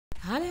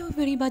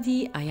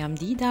everybody, I am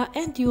Dida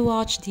and you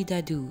watch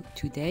Dida Do.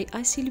 Today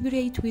I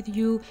celebrate with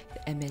you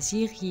the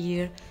amazigh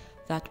year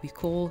that we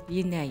call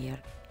yennayer.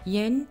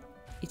 Yen,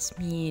 it's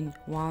mean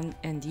one,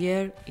 and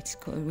year, it's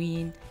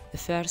mean the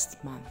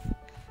first month.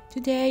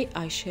 Today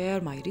I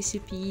share my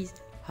recipes,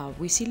 how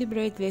we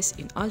celebrate this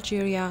in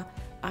Algeria.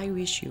 I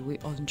wish you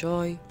will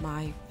enjoy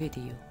my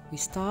video. We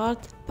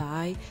start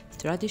by the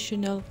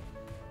traditional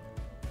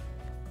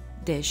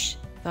dish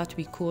that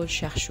we call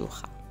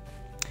Shakhshoukha.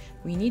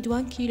 We need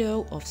 1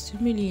 kilo of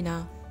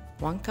semolina,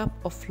 1 cup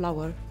of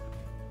flour,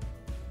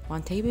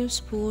 1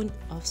 tablespoon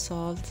of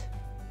salt,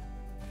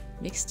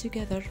 mix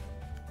together.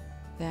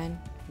 Then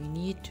we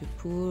need to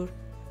pour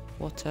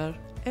water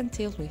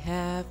until we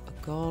have a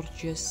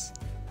gorgeous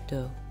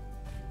dough.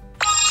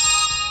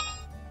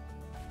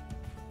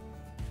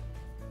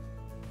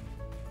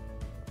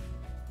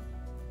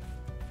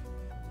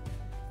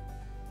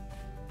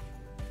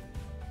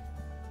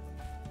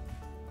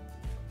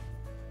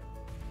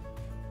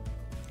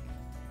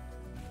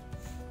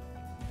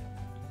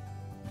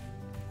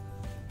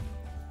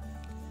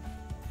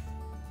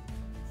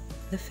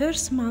 The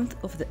first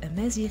month of the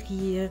amazigh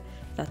year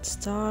that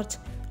starts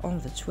on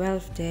the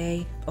 12th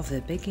day of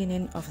the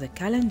beginning of the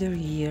calendar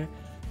year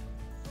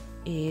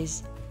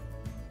is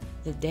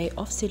the day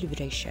of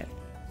celebration.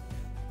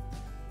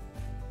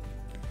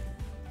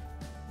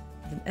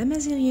 The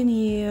Amazighian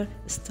year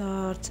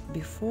starts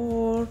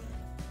before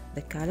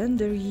the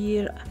calendar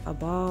year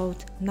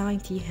about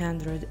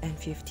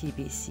 1950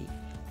 BC.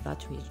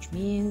 That which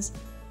means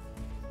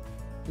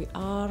we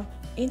are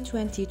in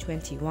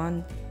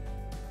 2021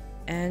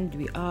 and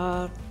we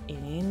are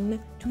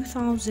in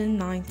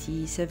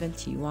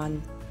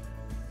 2071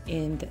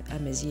 in the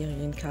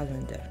Amazighian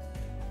calendar.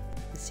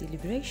 The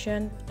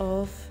celebration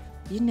of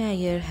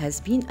yennayer has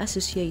been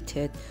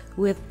associated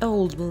with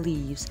old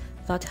beliefs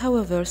that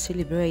whoever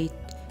celebrate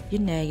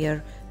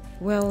yennayer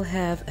will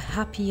have a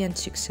happy and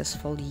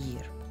successful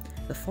year.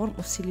 The form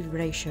of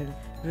celebration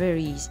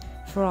varies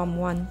from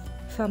one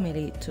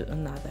family to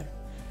another.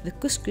 The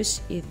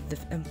couscous is the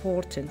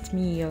important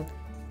meal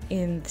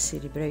in the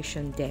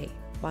celebration day,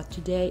 but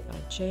today I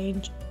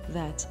change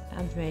that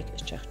and make a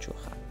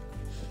shakhshoukha.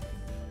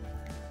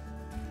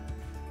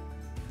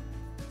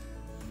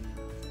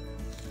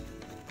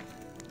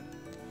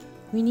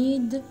 We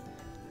need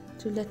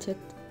to let it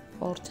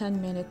for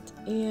 10 minutes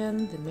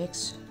in the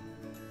mixer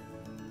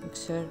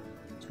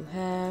to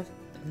have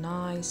a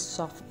nice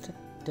soft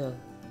dough.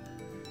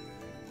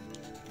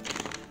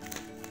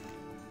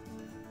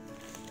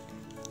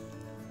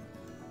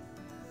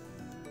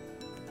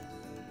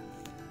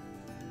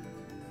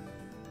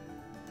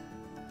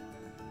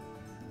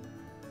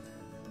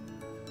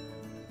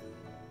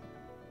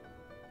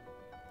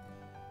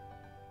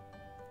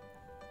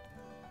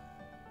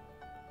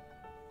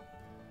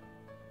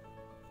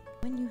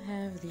 When you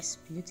have this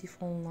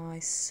beautiful,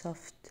 nice,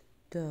 soft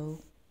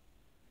dough,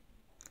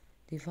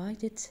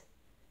 divide it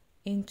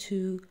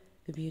into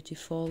a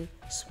beautiful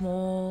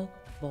small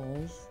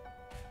balls.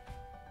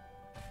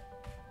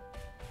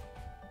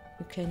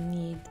 You can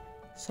need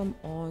some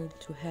oil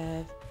to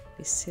have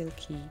a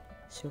silky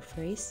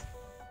surface.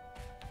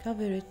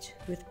 Cover it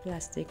with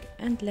plastic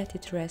and let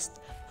it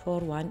rest for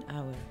 1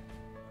 hour.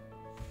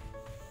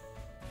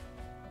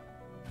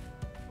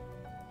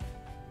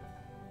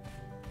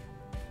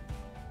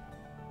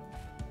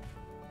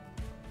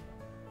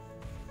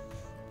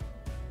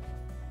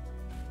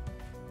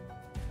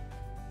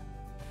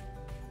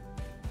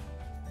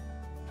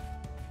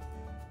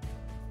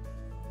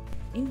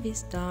 In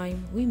this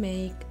time we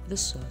make the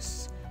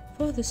sauce.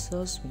 For the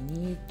sauce we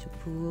need to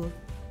pour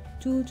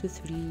 2 to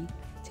 3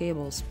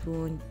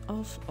 tablespoons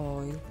of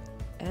oil,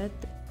 add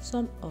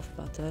some of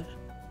butter,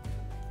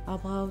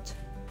 about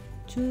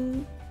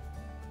 2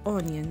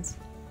 onions,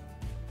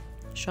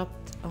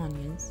 chopped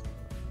onions,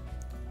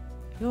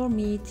 your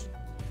meat,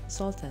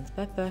 salt and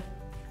pepper,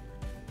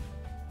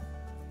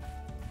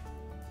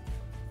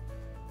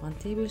 1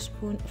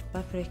 tablespoon of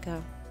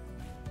paprika,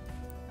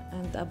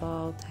 and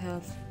about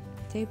half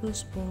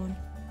tablespoon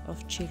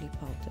of chilli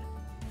powder.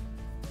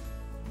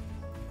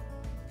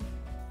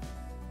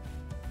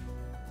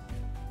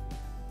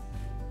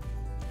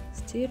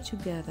 Stir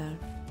together,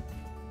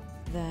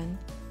 then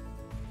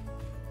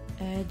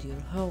add your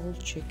whole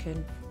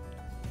chicken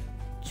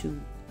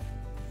too.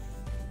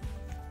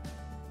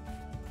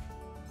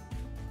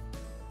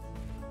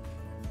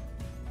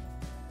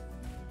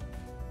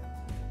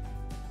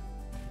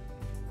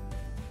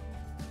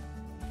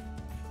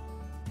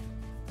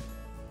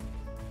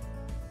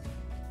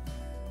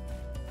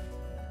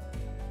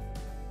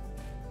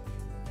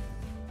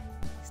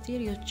 Stir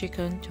your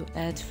chicken to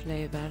add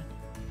flavor,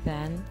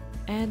 then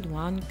add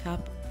 1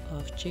 cup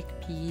of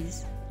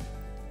chickpeas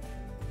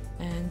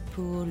and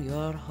pour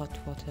your hot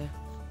water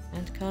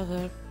and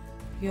cover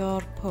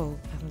your pot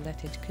and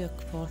let it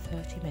cook for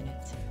 30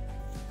 minutes.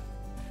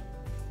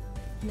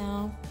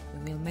 Now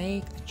we will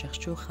make the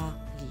shakhshoukha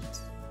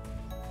leaves.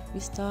 We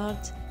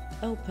start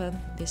open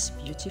this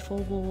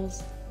beautiful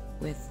balls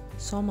with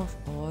some of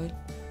oil.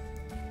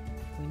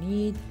 We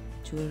need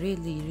to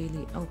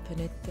really open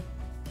it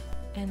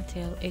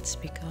until it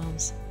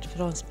becomes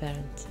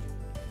transparent.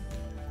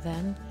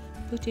 Then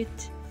put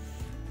it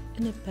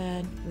in a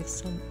pan with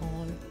some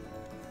oil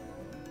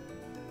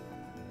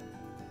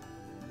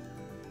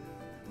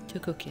to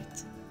cook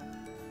it.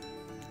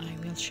 I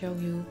will show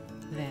you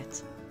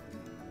that.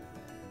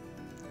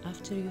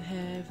 After you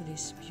have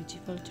these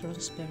beautiful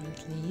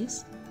transparent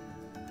leaves,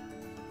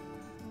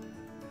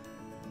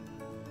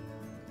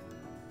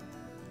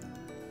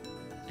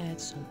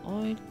 add some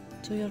oil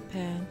to your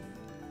pan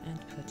and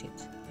put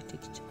it. Let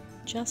it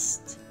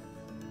just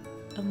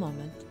a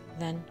moment,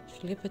 then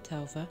flip it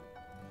over.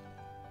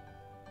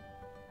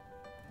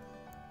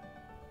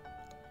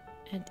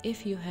 And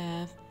if you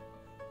have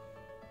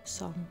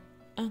some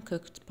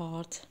uncooked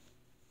part,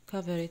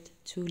 cover it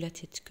to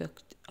let it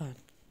cook on.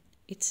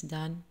 It's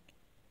done.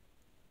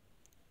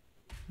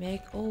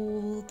 Make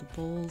all the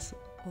balls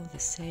of the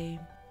same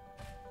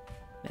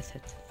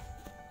method.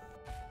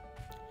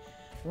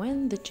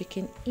 When the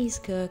chicken is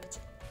cooked,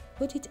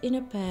 put it in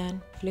a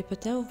pan, flip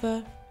it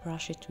over,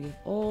 brush it with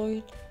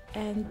oil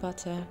and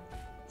butter,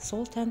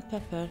 salt and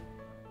pepper,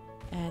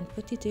 and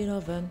put it in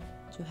oven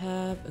to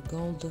have a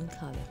golden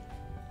color.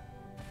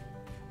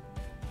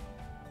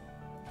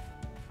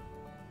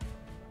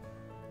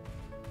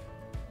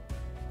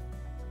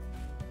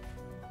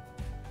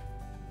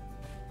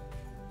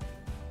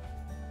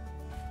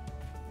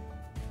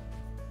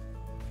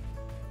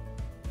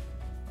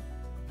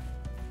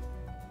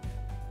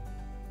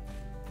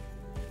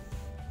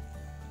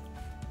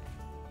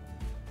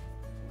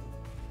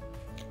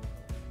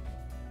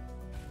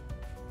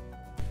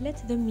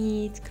 Let the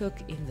meat cook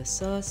in the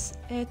sauce.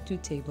 Add 2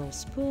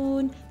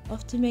 tablespoons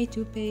of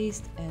tomato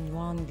paste and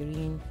 1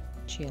 green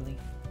chilli.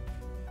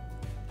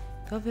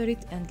 Cover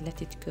it and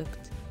let it cook.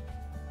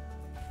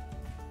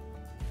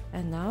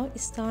 And now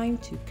it's time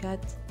to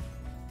cut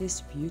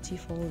these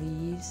beautiful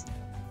leaves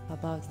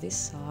about this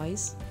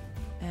size,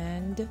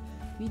 and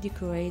we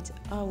decorate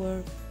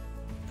our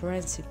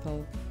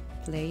principal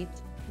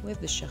plate with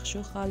the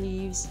shakhshoukha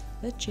leaves,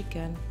 the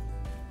chicken,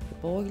 the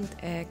boiled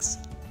eggs,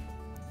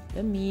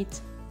 the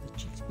meat, the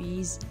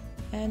chickpeas,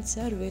 and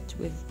serve it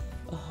with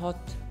a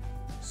hot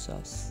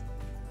sauce.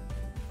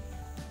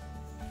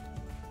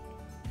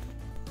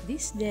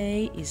 This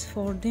day is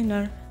for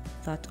dinner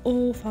that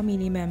all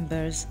family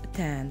members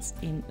attend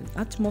in an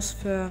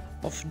atmosphere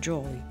of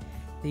joy.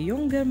 The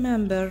younger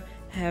members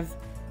have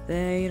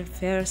their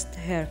first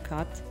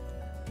haircut,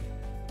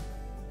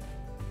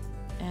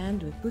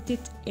 and we put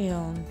it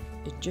in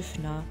a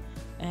jifna,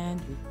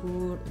 and we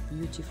pour a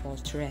beautiful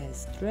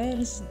tres.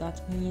 Tres,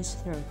 that means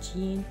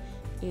 13.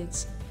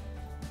 It's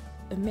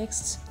a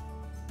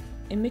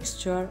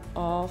mixture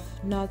of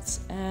nuts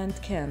and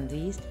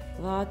candies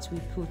that we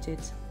put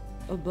it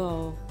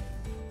above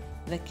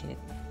the cake.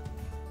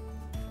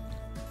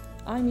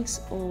 I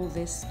mix all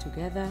this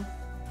together.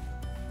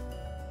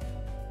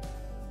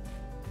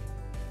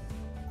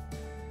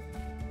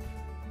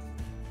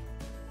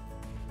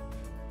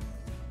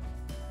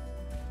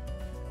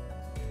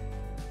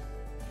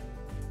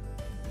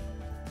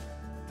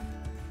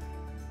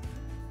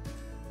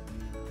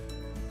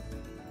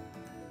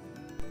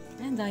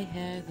 And I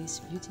have these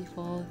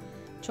beautiful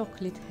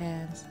chocolate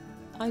hands.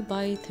 I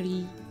buy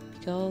 3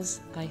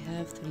 because I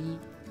have 3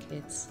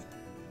 kids.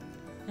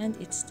 And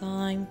it's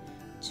time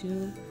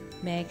to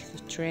make the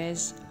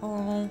trays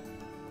on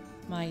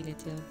my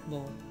little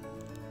bowl.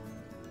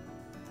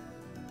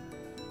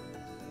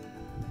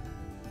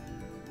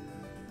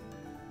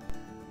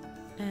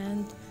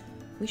 And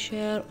we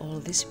share all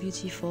this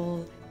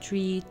beautiful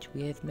treat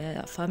with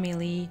my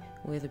family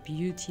with a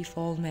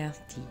beautiful milk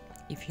tea.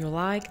 If you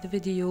like the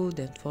video,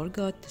 don't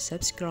forget to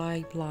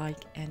subscribe, like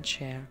and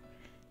share.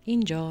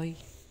 Enjoy!